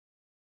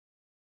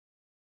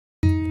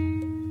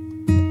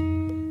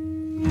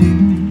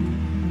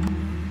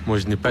Moi,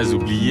 je n'ai pas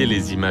oublié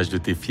les images de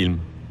tes films.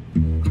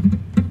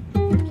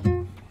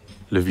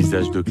 Le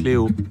visage de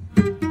Cléo.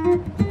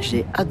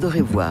 J'ai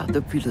adoré voir,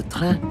 depuis le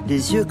train,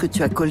 les yeux que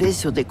tu as collés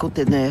sur des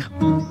containers.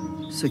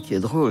 Ce qui est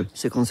drôle,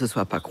 c'est qu'on ne se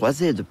soit pas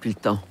croisés depuis le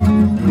temps.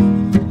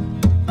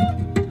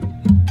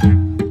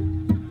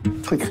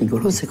 Le truc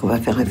rigolo, c'est qu'on va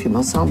faire un film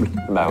ensemble.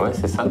 Bah ouais,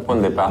 c'est ça le point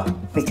de départ.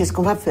 Mais qu'est-ce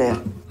qu'on va faire?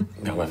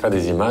 On va faire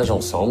des images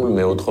ensemble,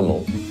 mais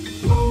autrement.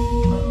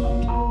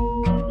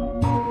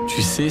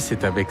 Tu sais,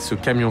 c'est avec ce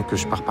camion que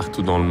je pars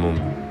partout dans le monde.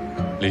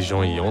 Les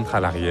gens y entrent à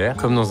l'arrière,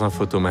 comme dans un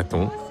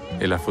photomaton,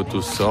 et la photo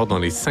sort dans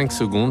les 5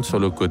 secondes sur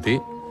le côté,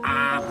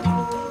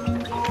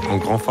 en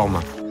grand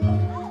format.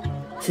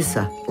 C'est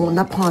ça. On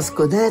apprend à se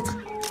connaître.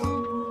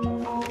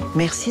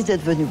 Merci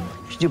d'être venu.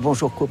 Je dis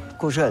bonjour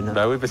qu'aux jeunes.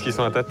 Bah oui, parce qu'ils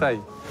sont à ta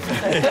taille.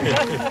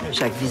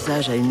 Chaque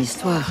visage a une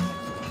histoire.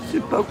 Je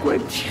sais pas quoi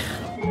dire.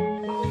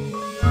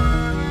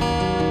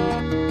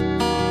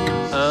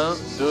 1,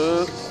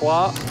 2,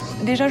 3...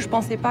 Déjà, je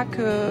pensais pas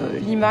que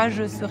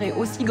l'image serait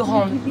aussi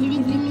grande.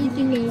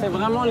 C'est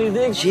vraiment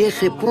l'idée. J'y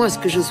réponds à ce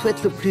que je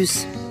souhaite le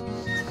plus.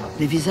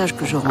 Les visages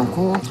que je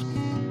rencontre,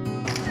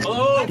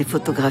 les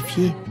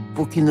photographies,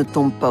 pour qu'ils ne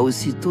tombent pas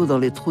aussitôt dans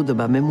les trous de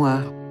ma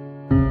mémoire.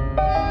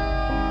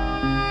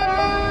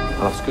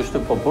 Alors ce que je te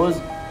propose,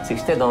 c'est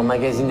que je t'aide à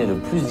emmagasiner le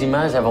plus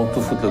d'images avant que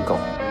tout foute le camp.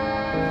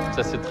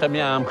 Ça c'est très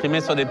bien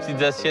imprimé sur des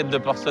petites assiettes de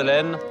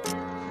porcelaine.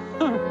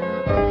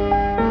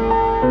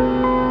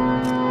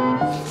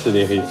 C'est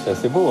des rives, c'est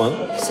assez beau, hein?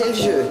 C'est le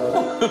jeu.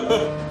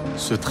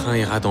 Ce train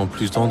ira dans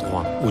plus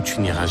d'endroits où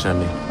tu n'iras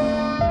jamais.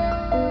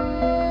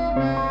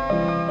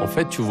 En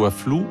fait, tu vois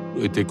flou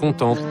et t'es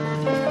contente.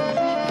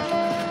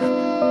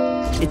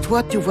 Et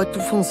toi, tu vois tout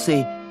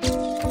foncé.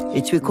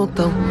 Et tu es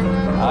content.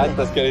 Arrête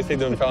parce qu'elle essaie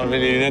de me faire enlever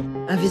les lunettes.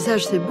 Un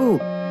visage, c'est beau.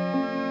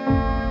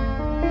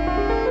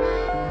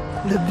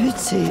 Le but,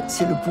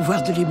 c'est le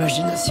pouvoir de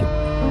l'imagination.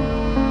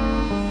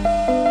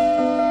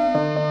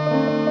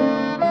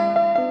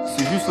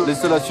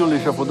 L'installation de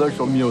l'échafaudage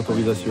sont mis à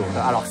autorisation.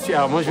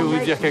 Alors moi, je vais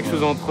vous dire quelque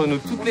chose entre nous.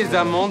 Toutes les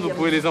amendes, vous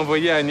pouvez les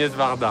envoyer à Agnès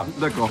Varda.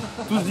 D'accord.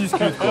 Tous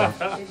discutent, quoi.